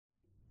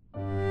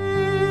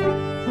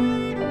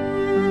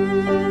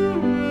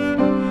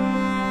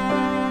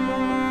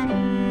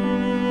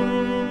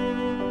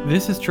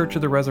This is Church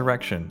of the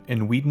Resurrection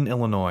in Wheaton,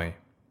 Illinois.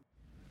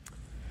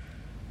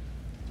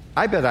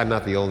 I bet I'm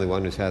not the only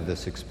one who's had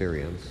this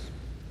experience.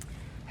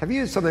 Have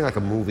you had something like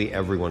a movie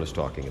everyone is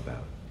talking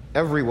about?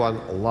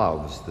 Everyone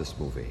loves this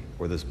movie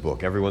or this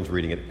book. Everyone's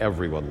reading it.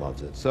 Everyone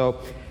loves it.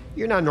 So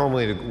you're not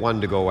normally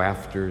one to go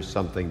after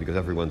something because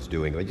everyone's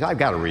doing it. I've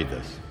got to read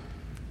this.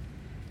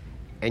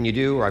 And you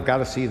do, or I've got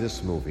to see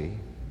this movie,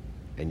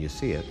 and you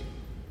see it.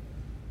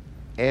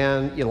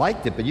 And you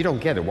liked it, but you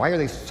don't get it. Why are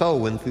they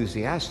so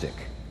enthusiastic?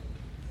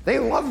 They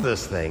love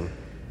this thing.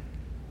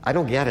 I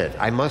don't get it.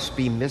 I must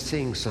be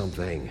missing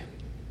something.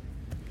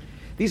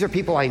 These are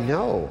people I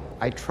know.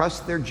 I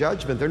trust their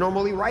judgment. They're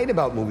normally right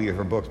about movies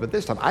or books, but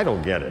this time I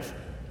don't get it.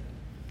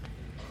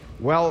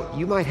 Well,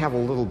 you might have a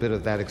little bit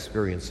of that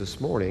experience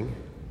this morning,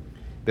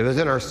 because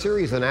in our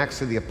series on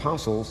Acts of the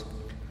Apostles,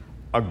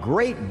 a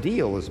great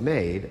deal is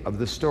made of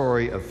the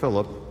story of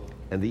Philip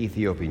and the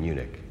Ethiopian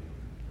eunuch.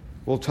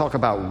 We'll talk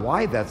about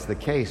why that's the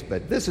case,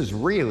 but this is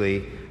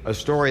really a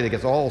story that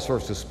gets all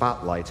sorts of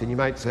spotlights, and you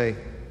might say,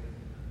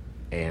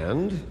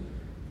 and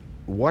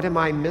what am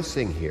I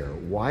missing here?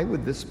 Why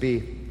would this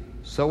be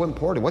so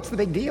important? What's the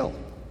big deal?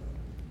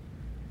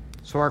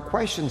 So our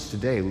questions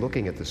today,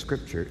 looking at the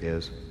scripture,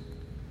 is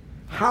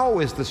how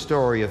is the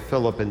story of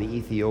Philip and the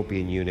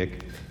Ethiopian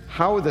eunuch,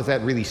 how does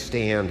that really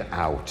stand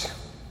out?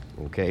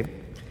 Okay.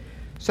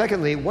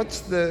 Secondly,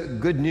 what's the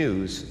good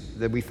news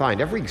that we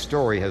find? Every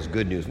story has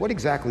good news. What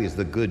exactly is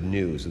the good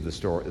news of the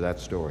story, that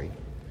story?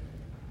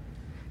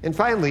 And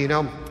finally,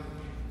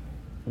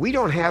 we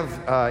don't have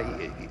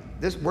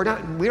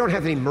we don't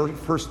have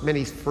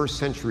many first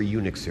century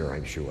eunuchs here,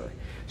 I'm sure.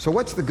 So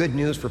what's the good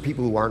news for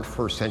people who aren't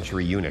first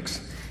century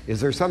eunuchs? Is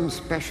there some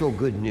special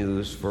good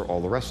news for all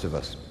the rest of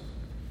us?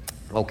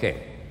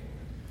 Okay.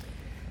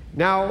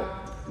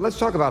 Now, let's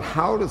talk about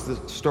how does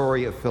the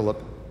story of Philip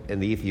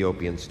and the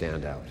Ethiopian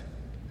stand out?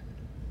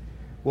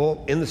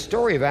 Well, in the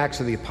story of Acts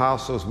of the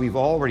Apostles, we've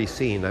already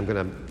seen,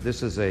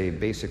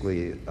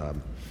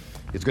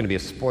 it's going to be a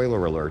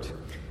spoiler alert,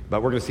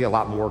 but we're going to see a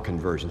lot more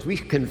conversions. We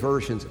see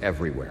conversions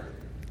everywhere.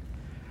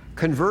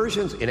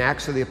 Conversions in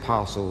Acts of the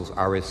Apostles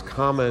are as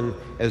common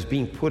as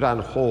being put on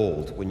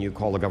hold when you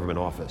call a government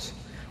office,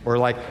 or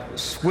like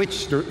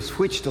switch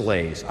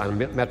delays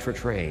on a metro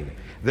train.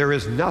 There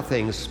is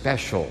nothing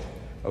special,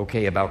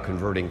 about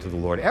converting to the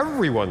Lord.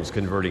 Everyone's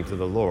converting to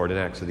the Lord in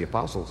Acts of the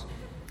Apostles.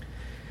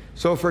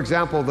 So, for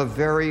example, the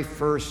very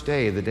first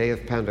day, the day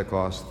of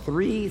Pentecost,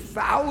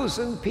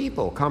 3,000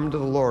 people come to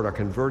the Lord, are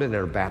converted, and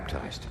are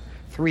baptized.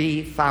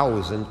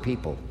 3,000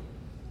 people.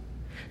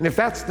 And if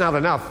that's not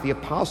enough, the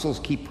apostles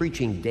keep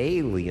preaching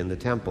daily in the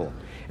temple.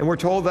 And we're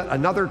told that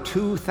another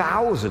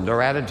 2,000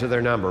 are added to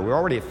their number. We're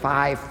already at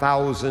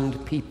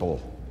 5,000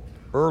 people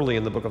early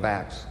in the book of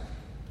Acts.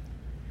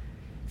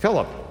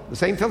 Philip, the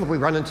same Philip we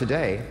run in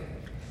today,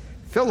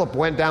 Philip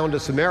went down to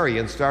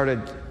Samaria and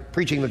started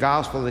preaching the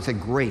gospel, and they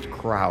said great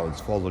crowds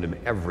followed him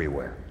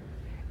everywhere.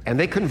 And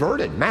they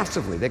converted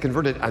massively. They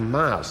converted en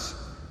masse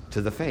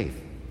to the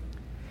faith.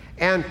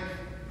 And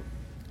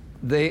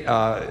they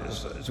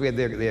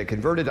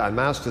converted en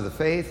masse to the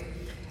faith.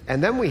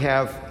 And then we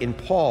have, in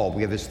Paul,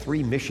 we have his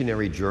 3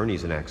 missionary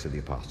journeys in Acts of the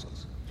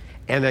Apostles.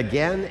 And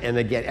again,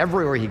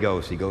 everywhere he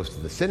goes to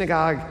the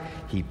synagogue,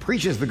 he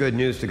preaches the good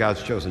news to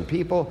God's chosen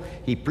people,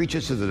 he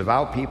preaches to the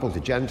devout people, to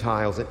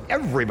Gentiles, and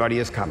everybody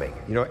is coming.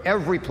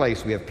 Every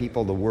place we have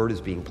people, the word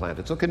is being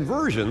planted. So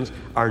conversions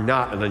are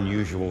not an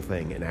unusual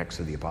thing in Acts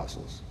of the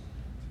Apostles.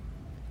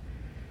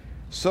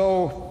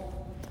 So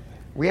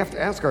we have to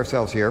ask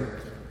ourselves here,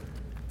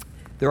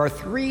 there are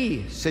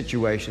 3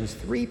 situations,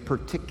 3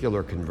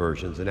 particular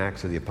conversions in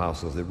Acts of the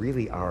Apostles that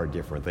really are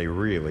different. They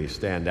really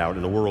stand out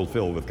in a world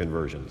filled with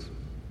conversions.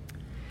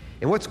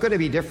 And what's going to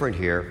be different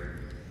here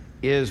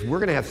is we're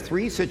going to have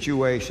 3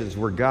 situations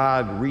where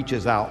God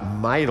reaches out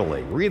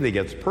mightily, really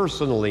gets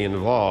personally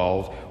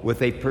involved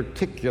with a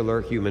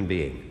particular human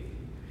being.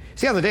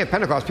 See, on the day of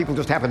Pentecost, people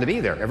just happened to be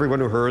there. Everyone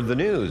who heard the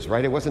news,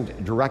 right? It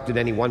wasn't directed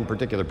at any one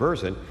particular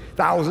person.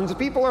 Thousands of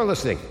people are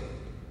listening.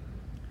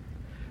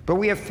 But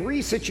we have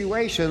 3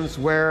 situations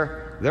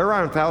where there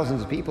aren't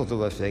thousands of people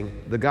listening.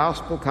 The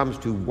gospel comes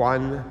to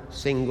one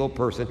single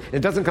person. It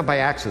doesn't come by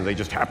accident. They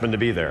just happen to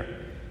be there.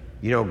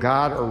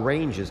 God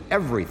arranges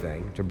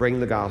everything to bring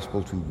the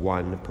gospel to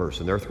one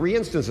person. There are 3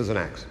 instances in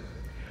Acts.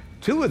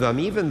 2 of them,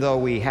 even though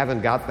we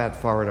haven't got that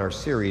far in our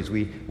series,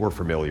 we're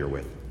familiar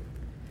with.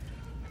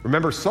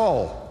 Remember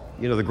Saul,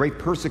 the great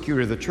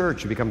persecutor of the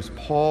church, who becomes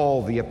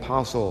Paul the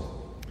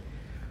Apostle.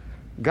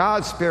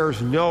 God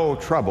spares no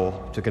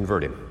trouble to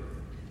convert him.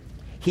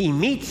 He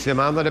meets him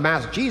on the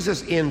Damascus.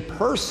 Jesus in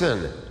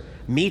person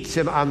meets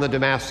him on the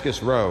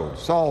Damascus road.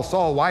 Saul,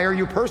 Saul, why are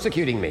you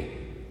persecuting me?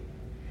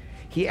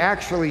 He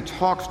actually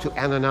talks to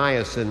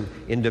Ananias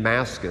in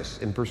Damascus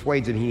and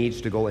persuades him he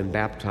needs to go and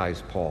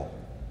baptize Paul.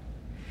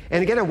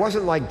 And again, it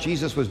wasn't like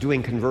Jesus was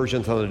doing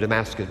conversions on the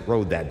Damascus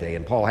road that day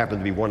and Paul happened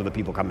to be one of the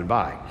people coming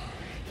by.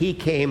 He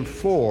came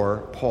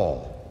for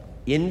Paul,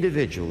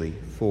 individually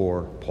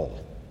for Paul.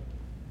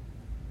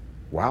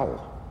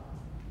 Wow.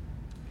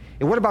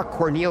 And what about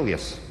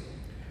Cornelius?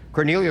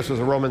 Cornelius was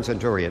a Roman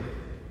centurion.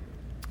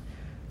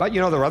 But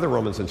there are other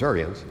Roman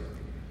centurions.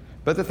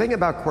 But the thing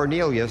about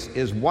Cornelius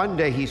is one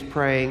day he's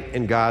praying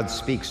and God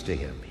speaks to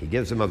him. He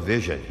gives him a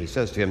vision. He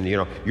says to him,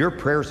 your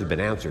prayers have been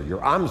answered.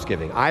 Your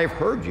almsgiving, I've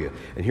heard you.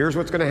 And here's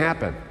what's going to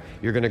happen.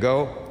 You're going to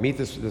go meet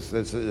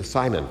this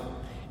Simon.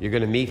 You're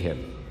going to meet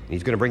him.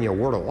 He's going to bring you a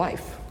word of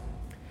life.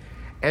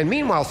 And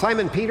meanwhile,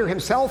 Simon Peter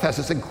himself has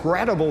this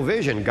incredible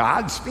vision.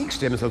 God speaks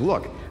to him and says,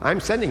 look, I'm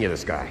sending you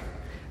this guy.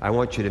 I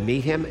want you to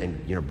meet him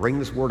and bring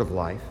this word of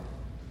life.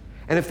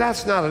 And if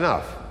that's not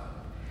enough,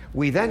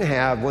 we then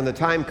have, when the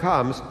time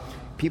comes,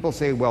 people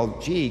say, well,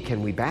 gee,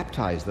 can we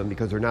baptize them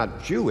because they're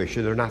not Jewish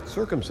and they're not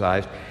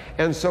circumcised?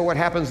 And so what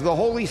happens, the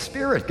Holy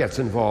Spirit gets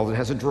involved and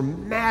has a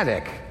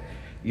dramatic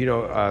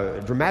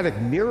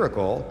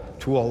miracle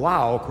to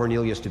allow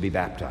Cornelius to be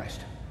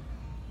baptized.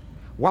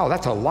 Wow,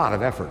 that's a lot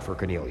of effort for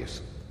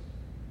Cornelius.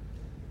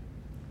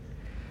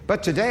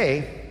 But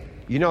today,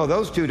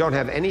 those two don't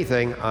have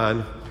anything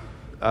on,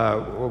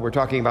 we're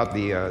talking about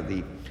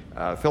the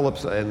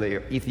Philip and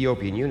the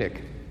Ethiopian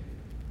eunuch.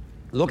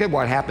 Look at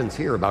what happens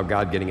here about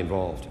God getting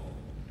involved.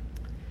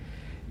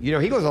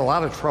 He goes a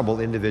lot of trouble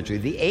individually.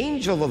 The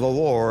angel of the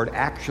Lord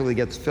actually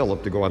gets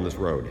Philip to go on this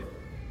road.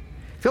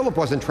 Philip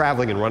wasn't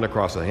traveling and run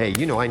across it. Hey,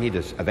 I need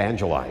to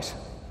evangelize.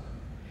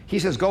 He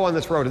says, go on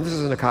this road, and this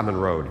isn't a common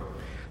road.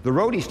 The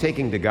road he's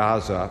taking to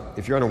Gaza,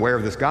 if you're unaware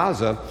of this,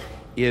 Gaza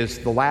is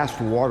the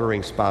last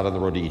watering spot on the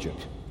road to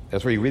Egypt.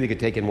 That's where you really could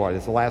take in water.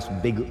 It's the last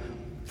big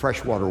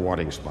freshwater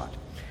watering spot.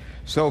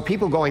 So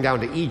people going down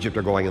to Egypt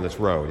are going on this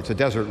road. It's a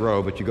desert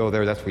road, but you go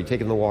there, that's where you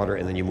take in the water,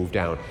 and then you move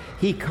down.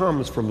 He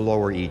comes from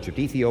Lower Egypt.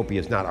 Ethiopia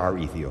is not our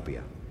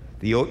Ethiopia.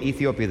 The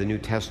Ethiopia of the New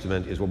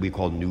Testament is what we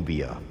call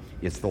Nubia.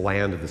 It's the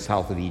land of the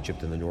south of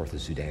Egypt and the north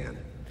of Sudan.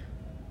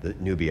 The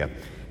Nubia.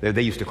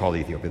 They used to call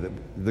it Ethiopia.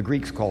 The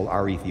Greeks called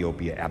our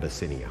Ethiopia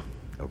Abyssinia.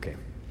 Okay.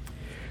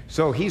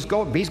 So he's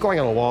going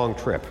on a long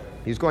trip.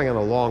 He's going on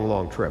a long,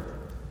 long trip.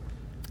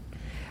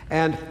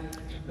 And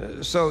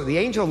so the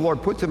angel of the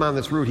Lord puts him on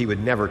this route he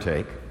would never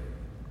take.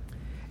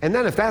 And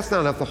then if that's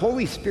not enough, the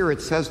Holy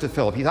Spirit says to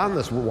Philip, he's on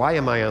this, why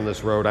am I on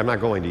this road? I'm not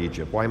going to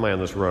Egypt. Why am I on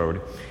this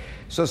road?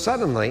 So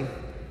suddenly,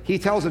 he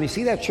tells him, you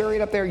see that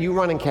chariot up there? You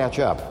run and catch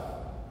up.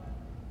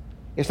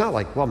 It's not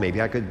like, well,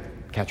 maybe I could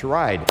catch a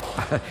ride.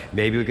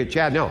 Maybe we could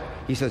chat. No,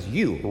 he says,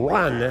 you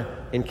run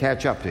and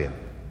catch up to him.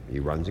 He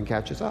runs and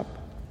catches up.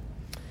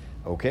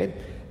 Okay.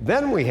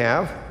 Then we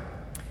have,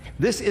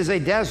 this is a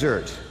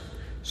desert.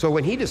 So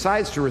when he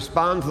decides to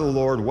respond to the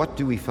Lord, what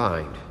do we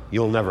find?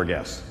 You'll never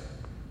guess.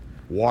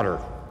 Water.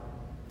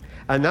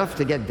 Enough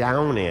to get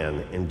down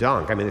in and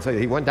dunk. I mean, they say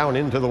he went down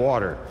into the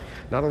water.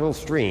 Not a little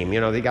stream.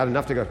 They got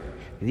enough to go.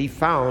 He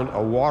found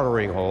a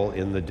watering hole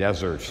in the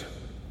desert.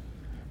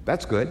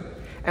 That's good.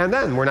 And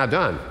then we're not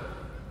done.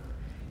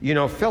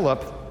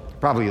 Philip,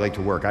 probably late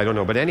to work, I don't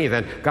know, but in any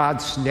event,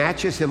 God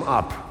snatches him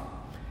up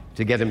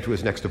to get him to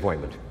his next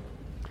appointment.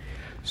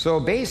 So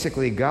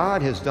basically,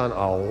 God has done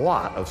a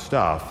lot of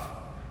stuff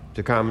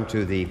to come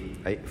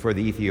for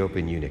the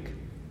Ethiopian eunuch.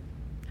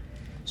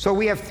 So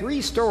we have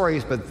three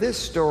stories, but this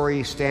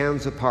story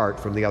stands apart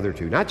from the other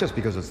two, not just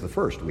because it's the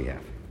first we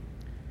have.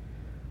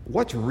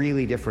 What's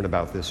really different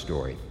about this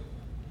story?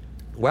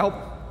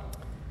 Well,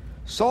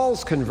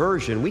 Saul's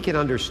conversion, we can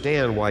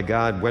understand why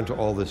God went to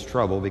all this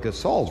trouble because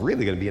Saul's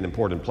really going to be an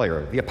important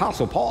player. The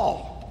Apostle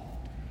Paul.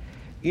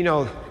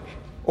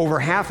 Over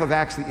half of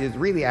Acts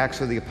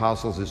of the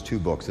Apostles is two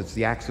books. It's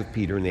the Acts of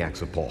Peter and the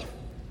Acts of Paul.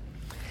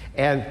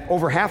 And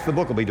over half the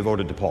book will be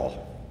devoted to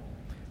Paul.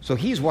 So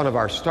he's one of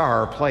our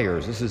star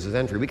players. This is his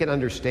entry. We can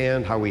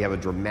understand how we have a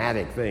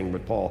dramatic thing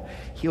with Paul.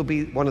 He'll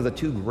be one of the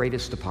two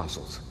greatest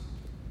apostles.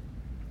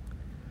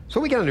 So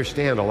we can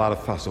understand a lot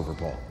of fuss over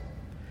Paul.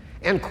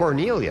 And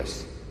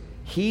Cornelius,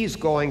 he's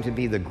going to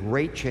be the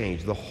great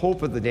change. The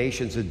hope of the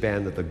nations had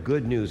been that the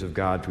good news of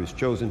God to his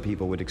chosen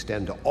people would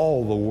extend to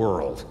all the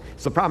world.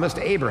 It's the promise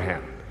to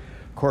Abraham.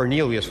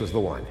 Cornelius was the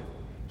one.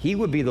 He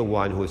would be the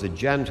one who, as a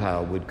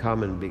Gentile, would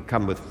come and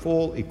become with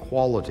full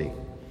equality,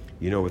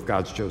 with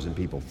God's chosen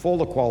people.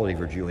 Full equality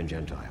for Jew and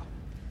Gentile.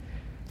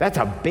 That's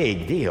a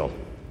big deal.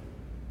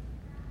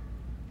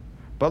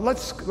 But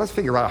let's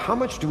figure out, how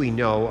much do we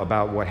know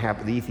about what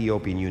happened to the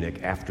Ethiopian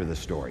eunuch after the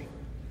story?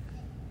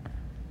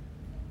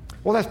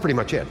 Well, that's pretty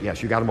much it.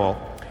 Yes, you got them all.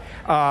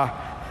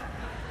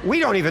 We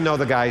don't even know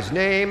the guy's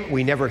name.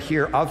 We never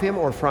hear of him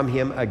or from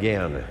him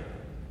again.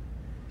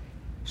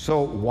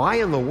 So why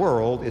in the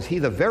world is he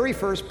the very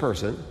first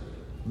person?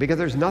 Because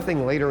there's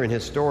nothing later in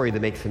his story that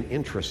makes him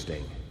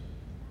interesting.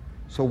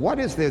 So what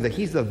is there that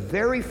he's the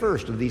very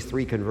first of these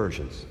three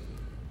conversions?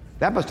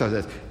 That must have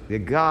said that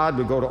God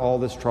would go to all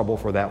this trouble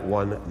for that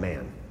one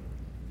man.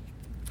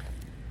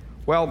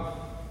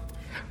 Well,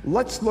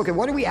 let's look at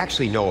what do we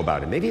actually know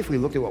about him. Maybe if we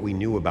looked at what we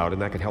knew about him,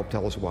 that could help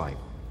tell us why.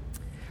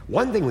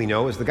 One thing we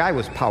know is the guy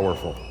was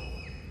powerful.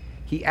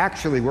 He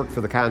actually worked for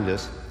the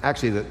Candace.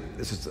 Actually,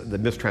 this is the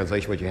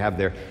mistranslation, what you have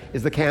there,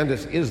 is the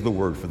Candace is the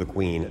word for the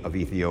queen of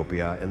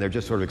Ethiopia, and they're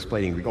just sort of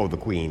explaining, the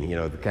queen,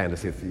 the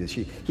Candace,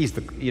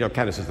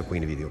 Candace is the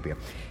queen of Ethiopia.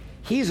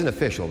 He's an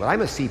official, but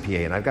I'm a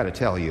CPA, and I've got to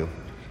tell you,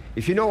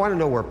 If you want to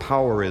know where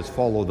power is,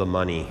 follow the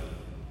money.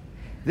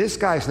 This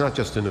guy's not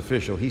just an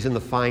official, he's in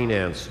the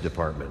finance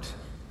department.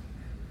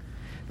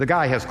 The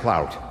guy has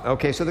clout.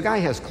 Okay, so the guy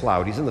has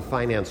clout. He's in the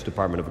finance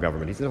department of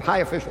government. He's a high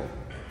official.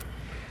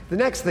 The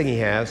next thing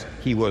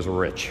he was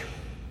rich.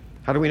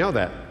 How do we know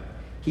that?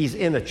 He's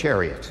in a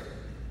chariot.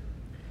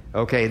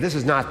 Okay, this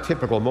is not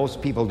typical.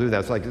 Most people do that.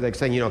 It's like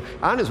saying,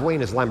 on his way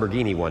in his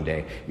Lamborghini one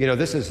day.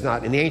 This is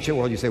not, in the ancient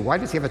world, you say, why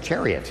does he have a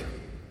chariot?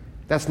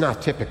 That's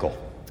not typical.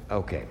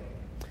 Okay.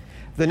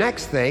 The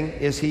next thing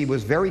is he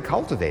was very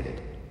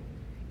cultivated.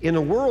 In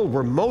a world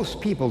where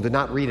most people did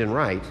not read and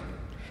write,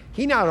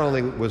 he not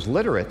only was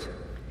literate,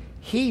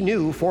 he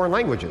knew foreign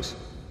languages.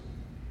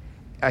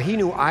 He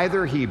knew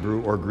either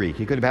Hebrew or Greek.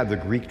 He could have had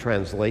the Greek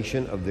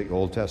translation of the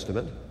Old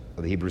Testament,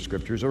 of the Hebrew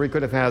Scriptures, or he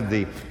could have had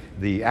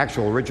the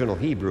actual original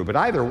Hebrew. But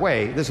either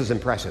way, this is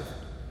impressive.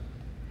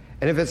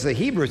 And if it's the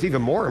Hebrew, it's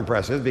even more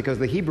impressive because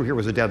the Hebrew here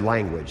was a dead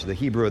language. The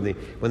Hebrew,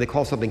 when they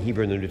call something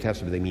Hebrew in the New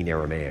Testament, they mean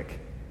Aramaic.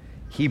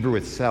 Hebrew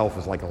itself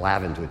was like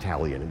Latin to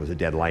Italian. It was a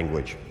dead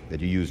language that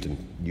you used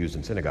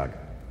in synagogue.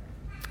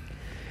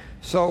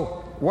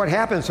 So what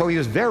happened? So he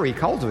was very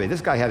cultivated. This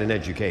guy had an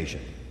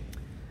education.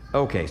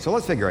 Okay, so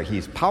let's figure out.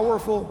 He's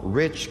powerful,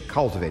 rich,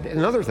 cultivated.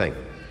 Another thing,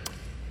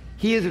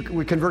 he is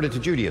converted to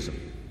Judaism.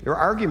 There are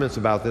arguments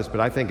about this, but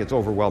I think it's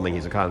overwhelming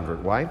he's a convert.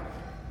 Why?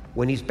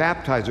 When he's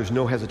baptized, there's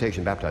no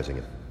hesitation baptizing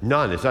him.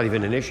 None. It's not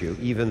even an issue,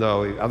 even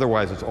though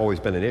otherwise it's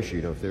always been an issue.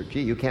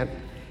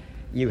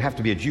 You have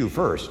to be a Jew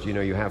first.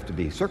 You have to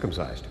be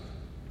circumcised.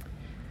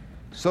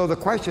 So the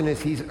question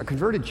is, he's a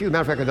converted Jew.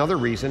 Matter of fact, another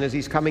reason is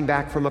he's coming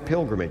back from a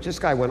pilgrimage. This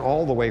guy went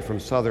all the way from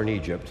southern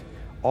Egypt,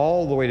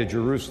 all the way to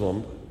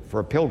Jerusalem for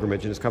a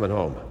pilgrimage and is coming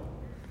home.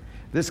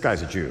 This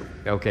guy's a Jew.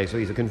 Okay, so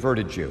he's a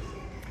converted Jew.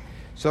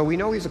 So we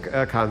know he's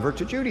a convert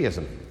to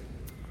Judaism.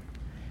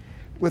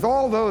 With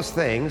all those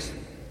things,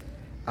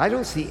 I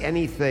don't see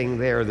anything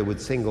there that would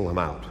single him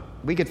out.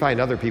 We could find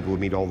other people who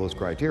meet all those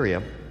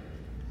criteria.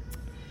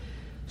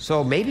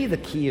 So maybe the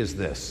key is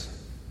this.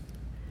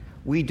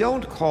 We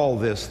don't call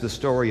this the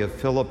story of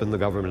Philip and the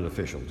government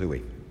official, do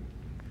we?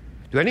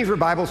 Do any of your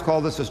Bibles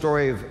call this the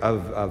story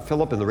of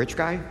Philip and the rich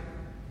guy?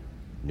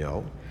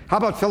 No. How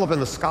about Philip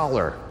and the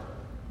scholar?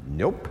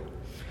 Nope.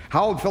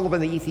 How about Philip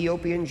and the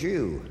Ethiopian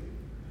Jew?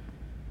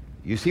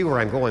 You see where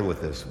I'm going with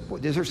this.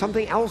 Is there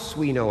something else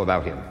we know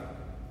about him?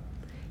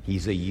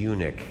 He's a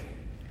eunuch.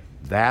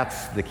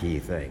 That's the key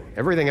thing.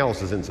 Everything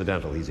else is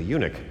incidental. He's a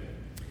eunuch.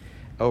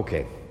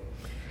 Okay.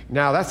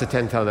 Now, that's the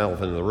 10-ton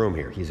elephant in the room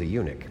here. He's a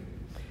eunuch.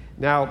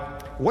 Now,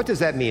 what does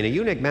that mean? A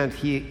eunuch meant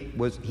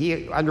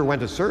he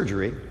underwent a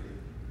surgery,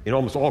 in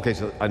almost all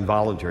cases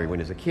involuntary when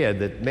he was a kid,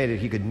 that made it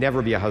he could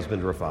never be a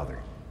husband or a father.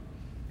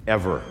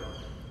 Ever.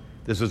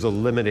 This was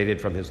eliminated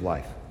from his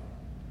life.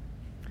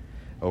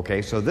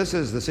 Okay, so this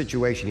is the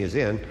situation he's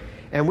in.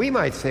 And we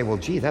might say, well,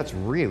 gee, that's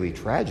really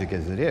tragic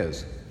as it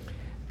is,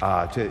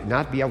 to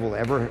not be able to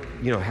ever,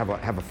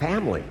 have a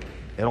family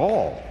at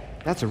all.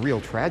 That's a real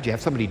tragedy.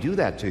 Have somebody do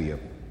that to you.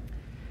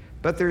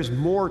 But there's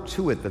more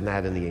to it than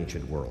that in the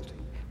ancient world.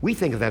 We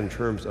think of that in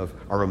terms of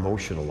our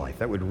emotional life.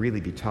 That would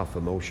really be tough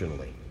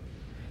emotionally.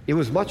 It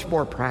was much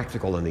more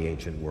practical in the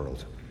ancient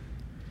world.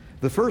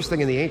 The first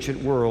thing in the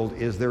ancient world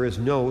is there is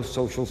no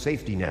social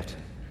safety net.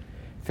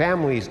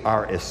 Families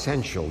are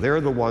essential. They're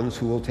the ones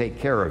who will take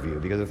care of you,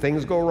 because if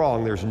things go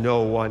wrong, there's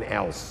no one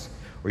else.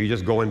 Or you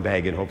just go and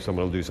beg and hope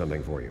someone will do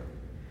something for you.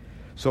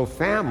 So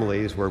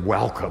families were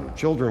welcome.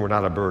 Children were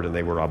not a burden.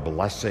 They were a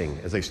blessing,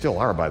 as they still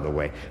are, by the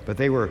way. But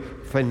they were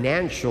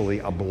financially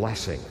a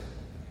blessing.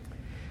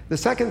 The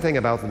second thing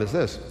about them is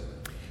this.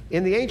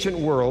 In the ancient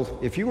world,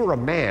 if you were a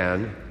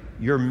man,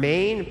 your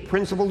main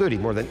principal duty,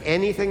 more than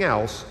anything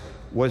else,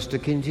 was to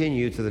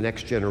continue to the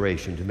next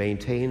generation, to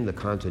maintain the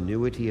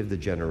continuity of the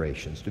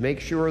generations, to make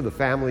sure the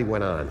family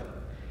went on,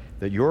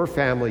 that your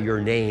family,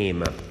 your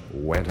name,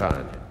 went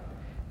on.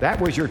 That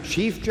was your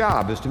chief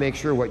job, is to make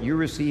sure what you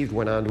received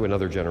went on to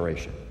another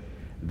generation.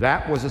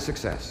 That was a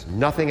success.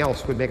 Nothing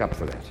else would make up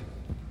for that.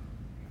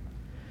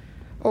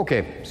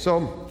 Okay,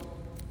 so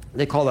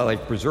they call that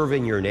like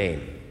preserving your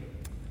name.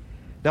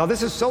 Now,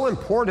 this is so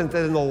important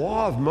that in the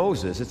law of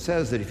Moses, it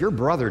says that if your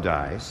brother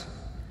dies,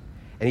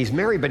 and he's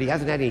married but he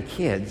hasn't had any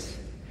kids,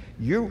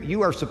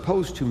 you are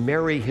supposed to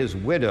marry his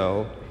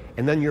widow,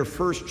 and then your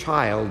first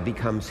child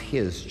becomes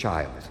his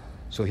child,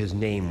 so his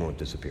name won't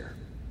disappear.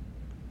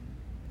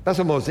 That's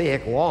a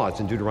Mosaic law. It's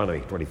in Deuteronomy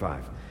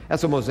 25.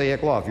 That's a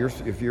Mosaic law.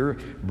 If your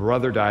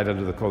brother died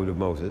under the code of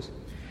Moses,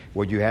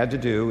 what you had to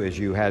do is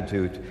you had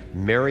to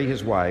marry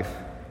his wife,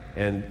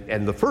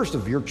 and the first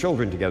of your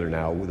children together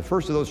now, the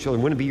first of those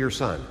children wouldn't be your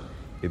son.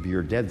 It'd be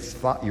your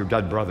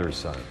dead brother's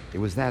son. It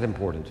was that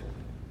important.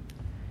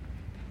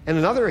 And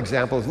another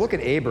example is, look at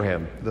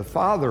Abraham, the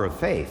father of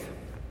faith.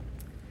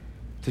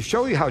 To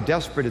show you how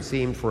desperate it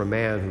seemed for a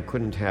man who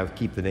couldn't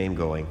keep the name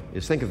going,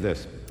 is think of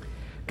this.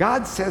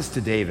 God says to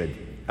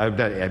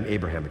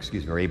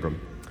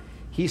Abram.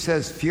 He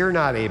says, fear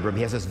not, Abram.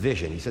 He has this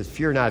vision. He says,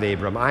 fear not,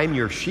 Abram. I'm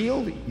your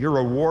shield. Your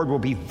reward will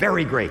be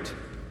very great.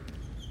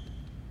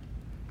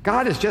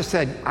 God has just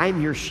said,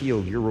 I'm your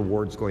shield, your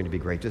reward's going to be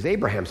great. Just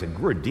Abraham said,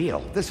 good deal,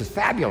 this is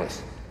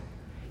fabulous.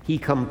 He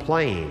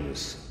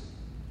complains.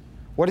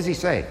 What does he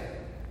say?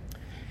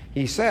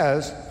 He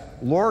says,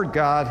 Lord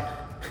God,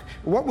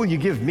 what will you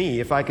give me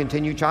if I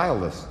continue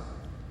childless?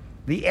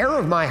 The heir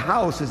of my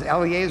house is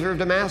Eliezer of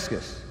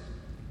Damascus.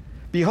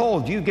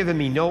 Behold, you've given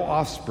me no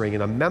offspring,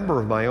 and a member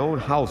of my own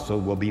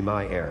household will be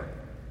my heir.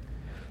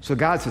 So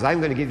God says, I'm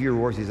going to give you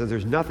rewards. He says,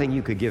 there's nothing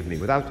you could give me.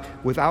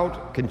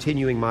 Without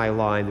continuing my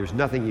line, there's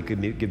nothing you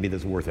could give me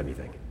that's worth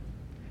anything.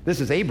 This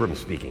is Abram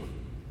speaking.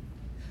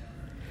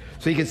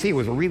 So you can see it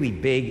was a really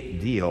big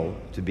deal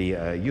to be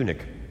a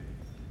eunuch.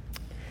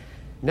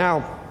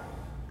 Now,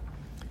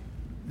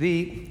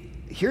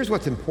 here's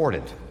what's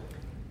important,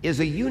 is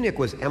a eunuch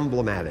was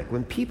emblematic.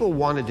 When people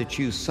wanted to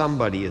choose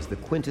somebody as the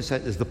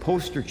quintessence, as the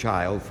poster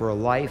child for a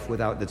life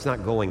that's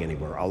not going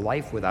anywhere, a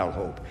life without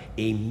hope,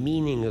 a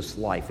meaningless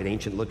life. In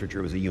ancient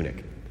literature, was a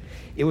eunuch.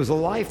 It was a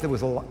life that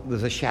was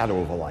a shadow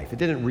of a life. It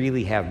didn't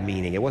really have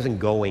meaning. It wasn't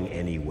going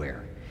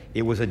anywhere.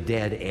 It was a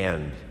dead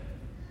end.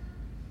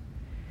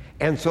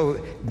 And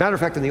so, matter of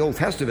fact, in the Old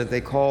Testament,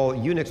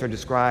 eunuchs are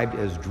described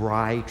as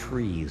dry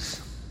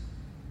trees.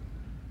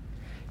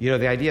 You know,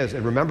 the idea is,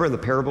 and remember in the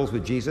parables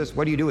with Jesus,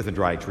 what do you do with a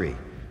dry tree?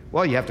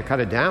 Well, you have to cut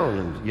it down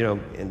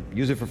and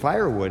use it for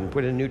firewood and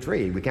put in a new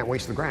tree. We can't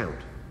waste the ground.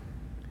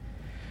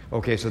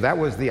 Okay, so that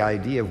was the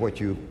idea of what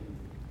you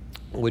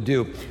would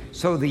do.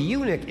 So the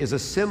eunuch is a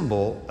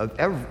symbol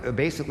of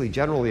basically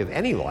generally of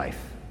any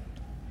life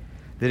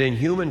that in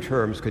human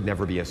terms could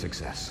never be a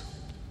success.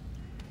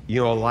 You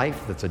know, a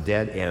life that's a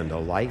dead end, a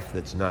life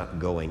that's not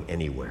going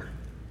anywhere.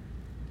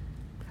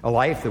 A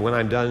life that when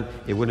I'm done,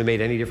 it wouldn't have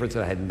made any difference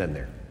that I hadn't been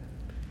there.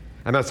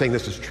 I'm not saying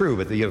this is true,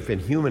 but in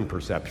human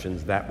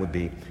perceptions, that would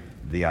be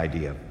the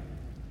idea.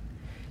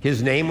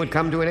 His name would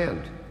come to an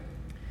end.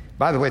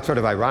 By the way, it's sort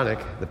of ironic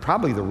that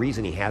probably the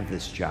reason he had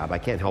this job, I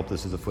can't help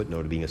this as a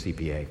footnote of being a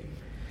CPA.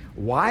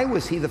 Why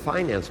was he the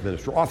finance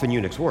minister? Often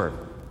eunuchs were.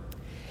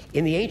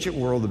 In the ancient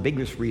world, the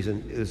biggest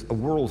reason is a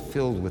world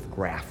filled with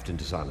graft and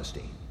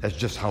dishonesty. That's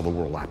just how the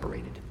world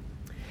operated.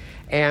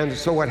 And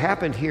so what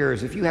happened here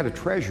is if you had a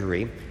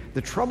treasury,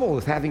 the trouble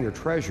with having your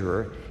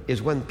treasurer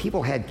is when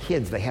people had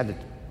kids, they had to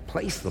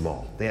place them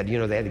all. They had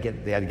to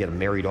get them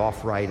married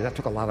off right, and that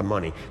took a lot of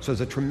money. So there's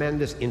a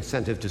tremendous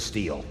incentive to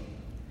steal.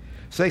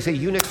 So they say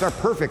eunuchs are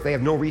perfect, they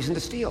have no reason to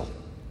steal.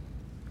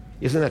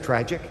 Isn't that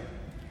tragic?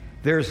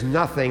 There's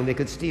nothing they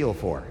could steal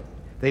for.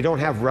 They don't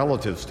have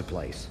relatives to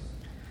place.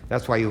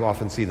 That's why you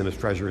often see them as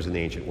treasurers in the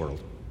ancient world.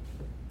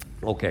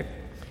 Okay.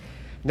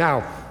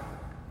 Now,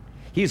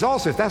 he's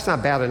also, if that's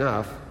not bad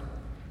enough,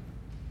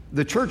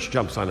 the church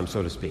jumps on him,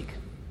 so to speak.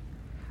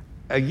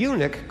 A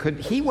eunuch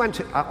he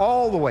went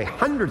all the way,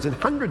 hundreds and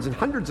hundreds and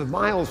hundreds of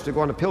miles to go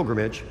on a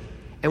pilgrimage,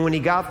 and when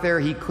he got there,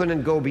 he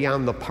couldn't go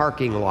beyond the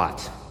parking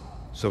lot,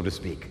 so to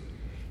speak.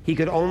 He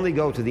could only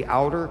go to the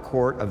outer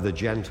court of the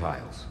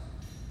Gentiles.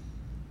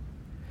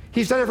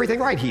 He's done everything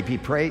right. He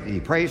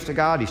prays to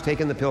God, he's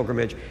taken the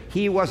pilgrimage.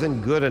 He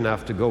wasn't good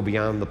enough to go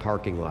beyond the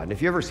parking lot. And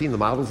if you've ever seen the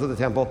models of the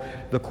temple,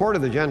 the court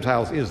of the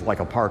Gentiles is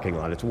like a parking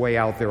lot. It's way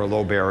out there, a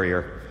low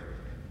barrier.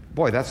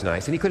 Boy, that's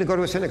nice. And he couldn't go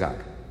to a synagogue.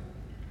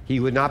 He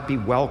would not be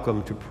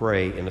welcome to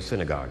pray in a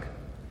synagogue.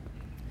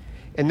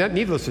 And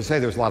needless to say,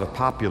 there's a lot of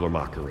popular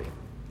mockery,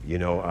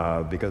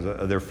 because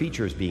of their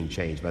features being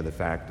changed by the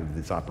fact of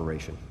this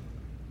operation.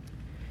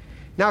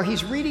 Now,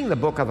 he's reading the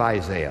book of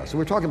Isaiah. So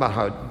we're talking about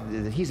how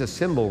he's a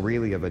symbol,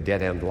 really, of a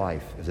dead-end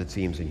life, as it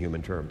seems in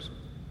human terms.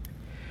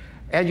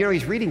 And,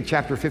 he's reading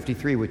chapter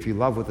 53, which we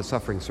love with the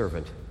suffering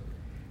servant.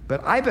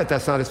 But I bet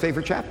that's not his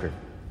favorite chapter.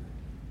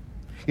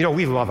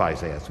 We love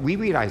Isaiah. We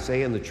read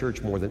Isaiah in the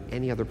church more than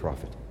any other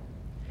prophet.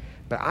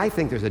 But I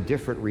think there's a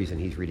different reason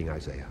he's reading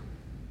Isaiah.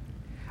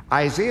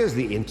 Isaiah is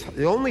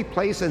the only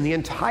place in the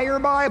entire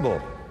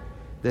Bible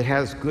that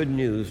has good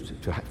news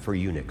for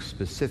eunuchs,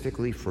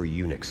 specifically for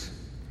eunuchs.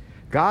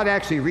 God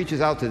actually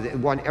reaches out to the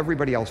one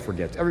everybody else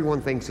forgets.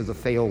 Everyone thinks is a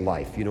failed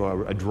life,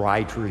 a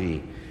dry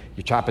tree.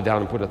 You chop it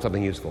down and put on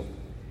something useful.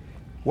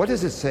 What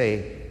does it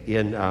say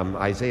in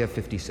Isaiah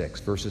 56,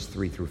 verses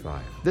 3 through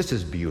 5? This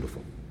is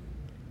beautiful.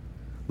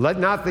 Let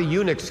not the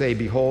eunuch say,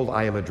 behold,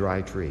 I am a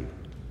dry tree.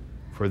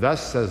 For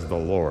thus says the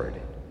Lord,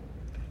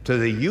 to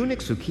the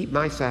eunuchs who keep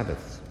my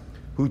Sabbaths,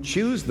 who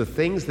choose the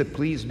things that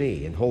please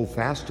me and hold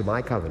fast to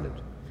my covenant,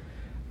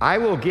 I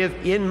will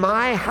give in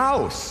my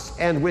house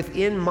and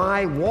within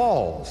my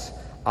walls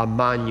a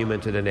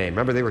monument to the name.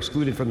 Remember, they were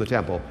excluded from the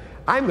temple.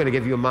 I'm going to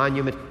give you a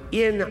monument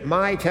in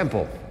my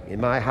temple,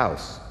 in my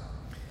house.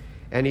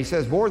 And he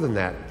says more than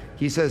that.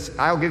 He says,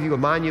 I'll give you a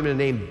monument, a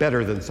name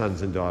better than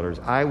sons and daughters.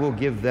 I will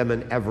give them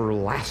an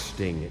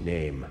everlasting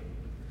name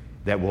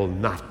that will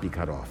not be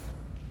cut off.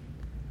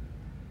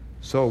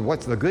 So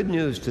what's the good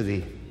news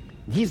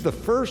he's the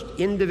first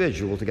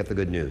individual to get the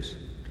good news.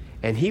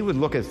 And he would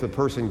look as the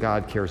person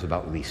God cares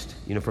about least.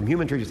 From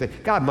human terms, you say,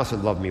 God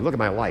mustn't love me. Look at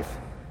my life.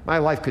 My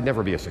life could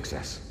never be a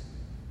success.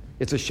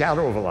 It's a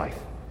shadow of a life.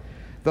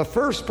 The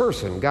first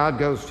person God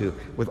goes to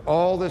with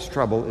all this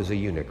trouble is a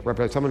eunuch.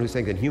 Someone who's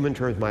saying, in human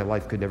terms, my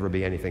life could never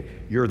be anything.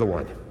 You're the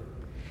one.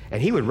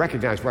 And he would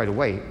recognize right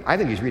away, I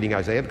think he's reading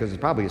Isaiah because it's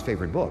probably his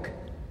favorite book.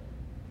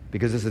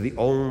 Because this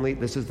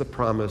is the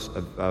promise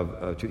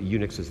to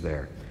eunuchs is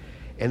there.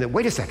 And then,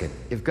 wait a second,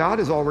 if God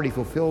has already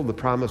fulfilled the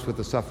promise with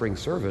the suffering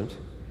servant,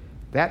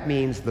 that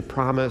means the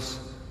promise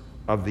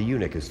of the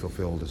eunuch is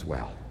fulfilled as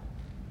well.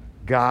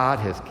 God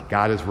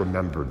has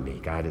remembered me.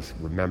 God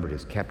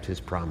has kept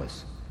his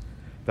promise.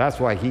 That's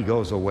why he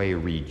goes away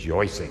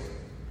rejoicing.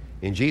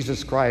 In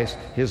Jesus Christ,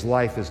 his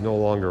life is no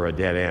longer a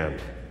dead end.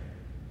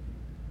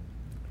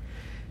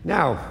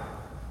 Now,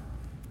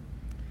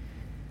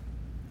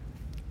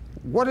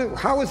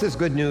 how is this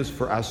good news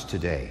for us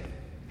today?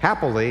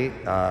 Happily,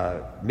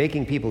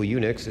 making people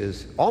eunuchs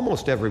is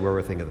almost everywhere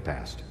a thing of the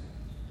past.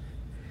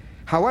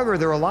 However,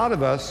 there are a lot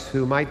of us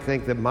who might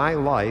think that my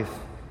life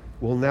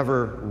will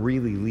never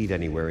really lead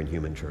anywhere in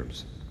human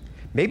terms.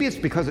 Maybe it's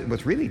because it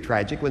was really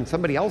tragic when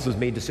somebody else has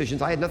made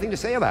decisions I had nothing to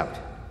say about.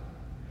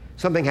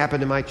 Something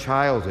happened in my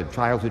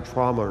childhood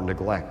trauma or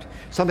neglect.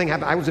 Something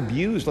happened, I was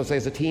abused, let's say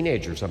as a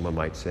teenager, someone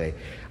might say.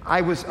 I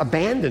was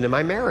abandoned in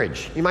my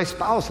marriage. My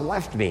spouse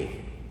left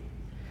me.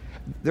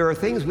 There are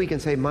things we can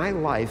say, my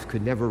life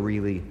could never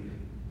really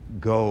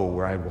go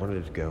where I wanted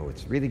it to go.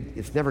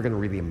 It's never going to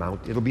really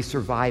amount. It'll be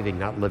surviving,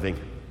 not living.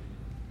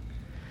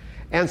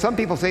 And some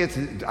people say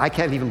I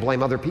can't even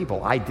blame other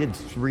people. I did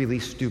really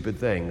stupid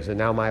things, and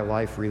now my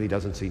life really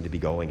doesn't seem to be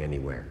going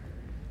anywhere.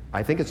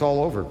 I think it's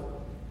all over.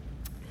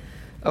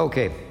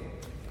 Okay.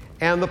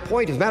 And the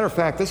point, as a matter of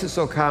fact, this is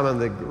so common,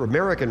 the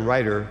American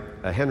writer,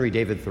 Henry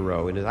David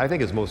Thoreau, and I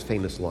think his most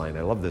famous line,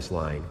 I love this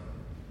line.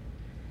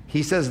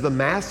 He says, the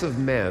mass of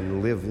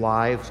men live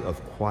lives of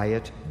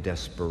quiet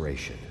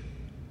desperation.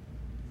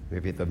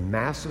 Repeat, the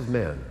mass of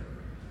men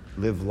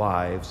live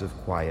lives of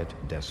quiet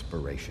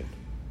desperation.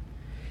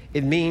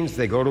 It means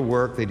they go to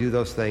work, they do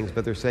those things,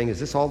 but they're saying, is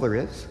this all there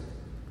is?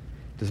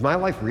 Does my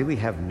life really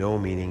have no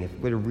meaning?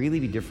 Would it really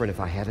be different if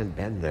I hadn't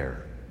been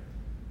there?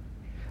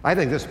 I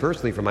think this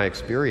personally, from my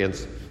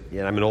experience,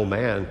 I'm an old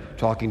man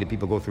talking to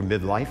people who go through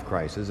midlife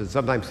crisis, and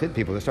sometimes hit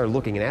people that start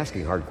looking and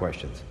asking hard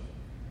questions.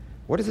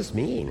 What does this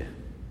mean?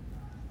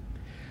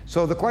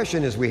 So the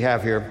question is we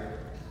have here,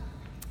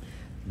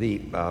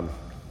 a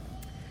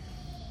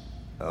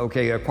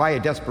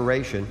quiet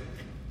desperation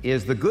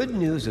is the good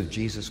news of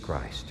Jesus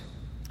Christ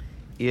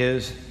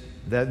is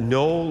that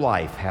no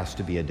life has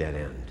to be a dead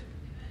end.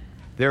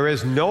 There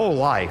is no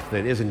life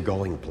that isn't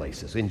going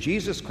places. In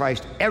Jesus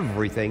Christ,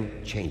 everything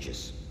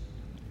changes.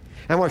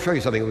 And I want to show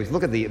you something. If we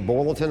look at the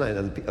bulletin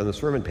on the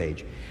sermon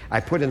page, I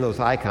put in those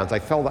icons. I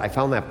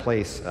found that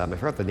place. I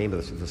forgot the name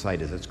of the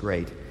site is. It's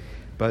great.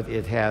 But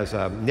it has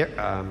all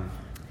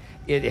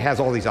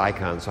these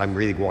icons. So I'm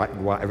really,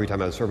 every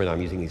time I have a sermon,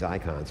 I'm using these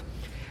icons.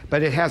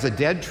 But it has a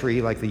dead tree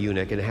like the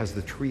eunuch, and it has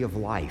the tree of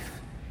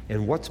life.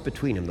 And what's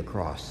between them? The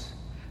cross.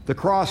 The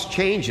cross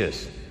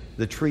changes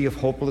the tree of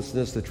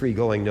hopelessness, the tree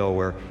going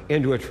nowhere,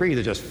 into a tree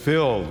that's just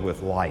filled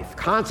with life.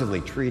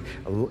 Constantly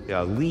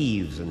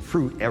leaves and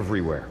fruit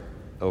everywhere.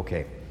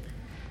 Okay.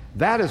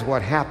 That is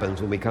what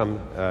happens when we come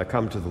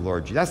to the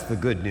Lord. That's the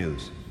good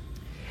news.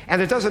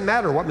 And it doesn't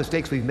matter what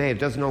mistakes we've made. It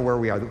doesn't know where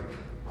we are.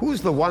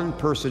 Who's the one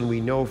person we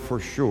know for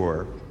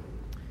sure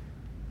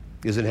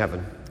is in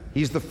heaven?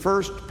 He's the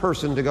first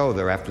person to go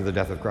there after the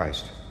death of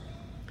Christ.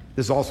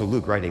 This is also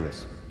Luke writing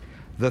this.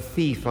 The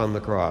thief on the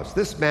cross.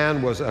 This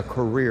man was a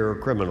career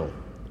criminal.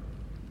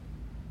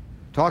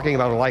 Talking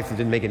about a life that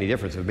didn't make any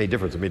difference. It made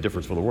difference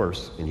for the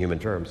worse in human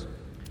terms.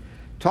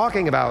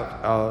 Talking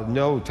about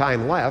no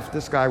time left,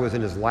 this guy was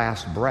in his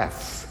last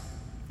breaths.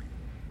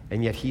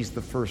 And yet he's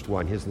the first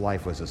one. His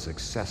life was a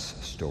success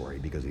story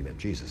because he met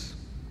Jesus.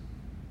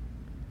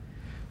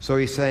 So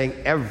he's saying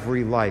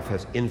every life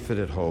has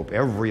infinite hope.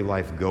 Every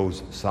life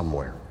goes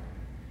somewhere.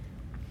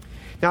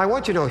 Now I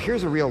want you to know,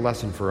 here's a real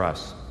lesson for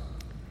us.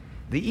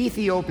 The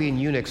Ethiopian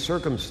eunuch's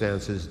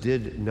circumstances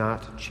did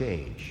not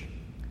change.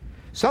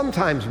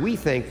 Sometimes we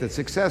think that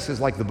success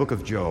is like the book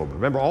of Job.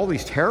 Remember, all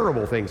these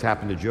terrible things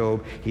happen to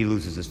Job. He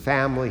loses his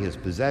family, his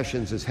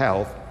possessions, his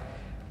health.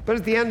 But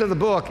at the end of the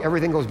book,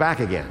 everything goes back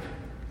again.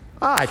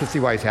 I can see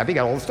why he's happy. He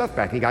got all the stuff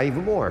back. He got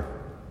even more.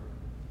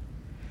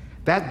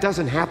 That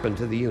doesn't happen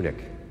to the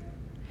eunuch.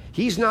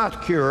 He's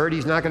not cured.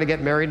 He's not going to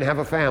get married and have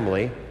a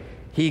family.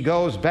 He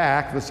goes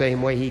back the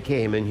same way he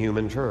came in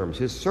human terms.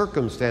 His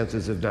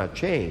circumstances have not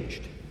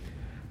changed,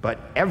 but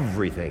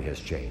everything has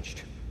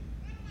changed.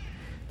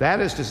 That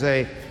is to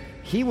say,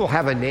 he will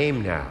have a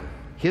name now.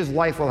 His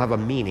life will have a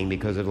meaning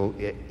because it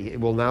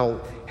will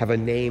now have a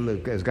name,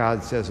 as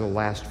God says, will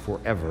last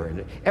forever.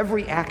 And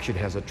every action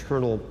has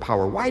eternal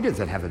power. Why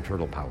does it have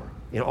eternal power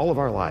in all of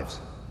our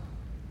lives?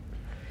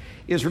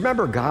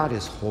 Remember, God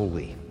is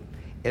holy.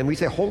 And we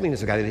say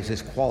holiness of God, it's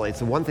his quality. It's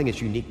the one thing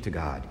that's unique to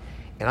God.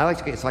 And I like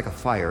to say it's like a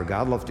fire.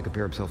 God loves to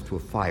compare himself to a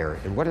fire.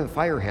 And what a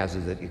fire has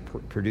is that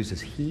it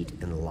produces heat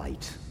and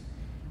light.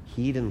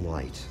 Heat and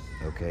light,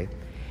 okay?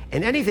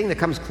 And anything that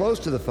comes close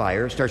to the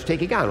fire starts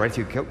taking on, right? If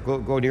you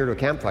go near to a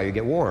campfire, you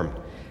get warm,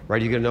 right?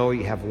 You're going to know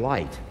you have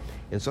light.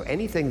 And so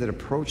anything that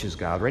approaches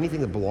God or anything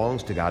that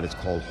belongs to God is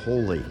called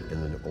holy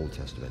in the Old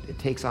Testament. It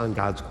takes on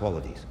God's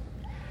qualities.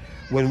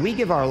 When we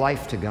give our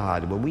life to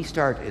God, when we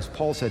start, as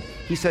Paul said,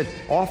 he said,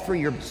 offer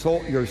your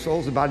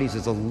souls and bodies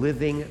as a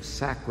living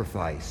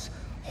sacrifice,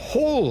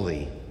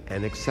 holy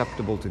and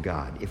acceptable to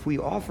God. If we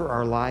offer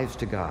our lives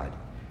to God,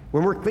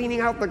 when we're cleaning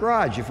out the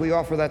garage, if we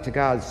offer that to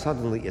God,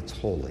 suddenly it's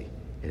holy.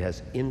 It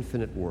has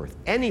infinite worth.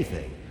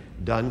 Anything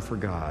done for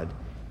God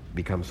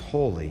becomes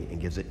holy and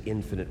gives it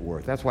infinite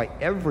worth. That's why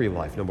every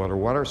life, no matter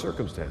what our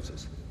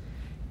circumstances,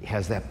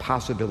 has that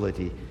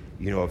possibility,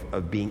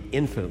 of being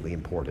infinitely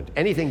important.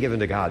 Anything given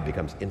to God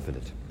becomes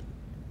infinite.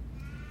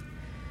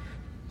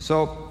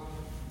 So,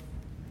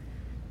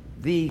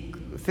 the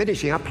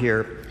finishing up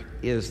here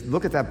is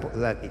look at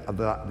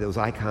those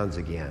icons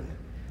again.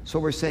 So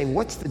we're saying,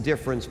 what's the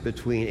difference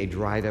between a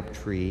dried up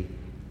tree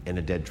and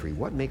a dead tree?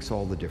 What makes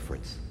all the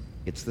difference?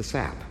 It's the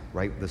sap,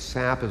 right? The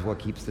sap is what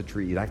keeps the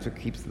tree. That's what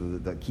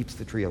keeps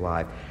the tree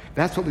alive.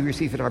 That's what we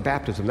receive in our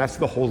baptism. That's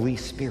the Holy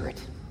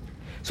Spirit.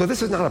 So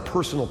this is not a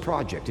personal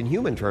project. In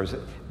human terms,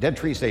 dead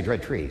trees stay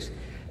dead trees.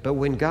 But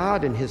when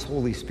God and His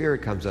Holy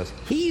Spirit comes to us,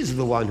 He's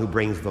the one who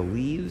brings the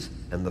leaves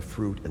and the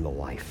fruit and the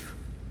life.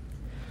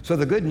 So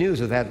the good news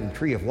of that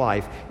tree of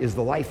life is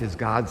the life is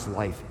God's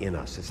life in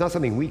us. It's not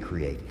something we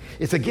create.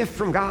 It's a gift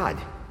from God.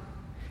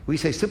 We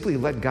say simply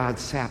let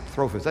God's sap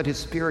throw for us. Let His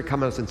Spirit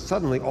come on us, and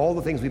suddenly all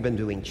the things we've been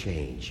doing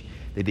change.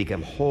 They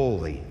become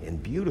holy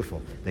and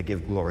beautiful. They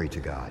give glory to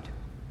God.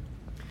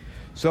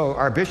 So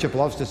our bishop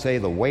loves to say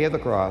the way of the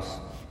cross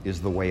is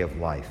the way of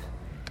life.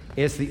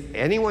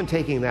 Anyone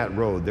taking that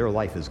road, their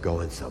life is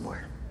going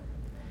somewhere.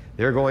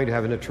 They're going to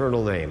have an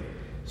eternal name.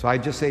 So I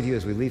just say to you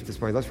as we leave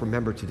this morning, let's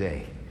remember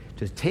today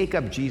to take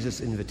up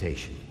Jesus'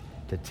 invitation,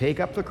 to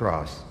take up the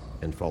cross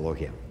and follow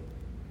Him.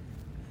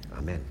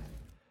 Amen.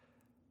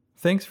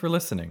 Thanks for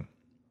listening.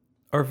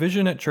 Our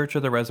vision at Church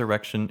of the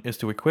Resurrection is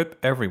to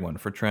equip everyone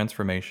for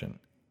transformation.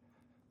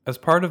 As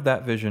part of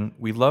that vision,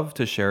 we love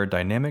to share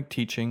dynamic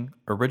teaching,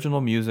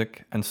 original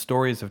music, and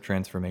stories of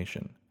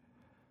transformation.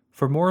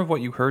 For more of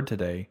what you heard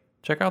today,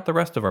 check out the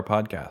rest of our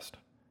podcast.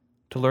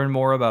 To learn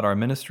more about our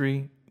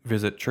ministry,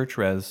 visit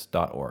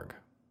churchres.org.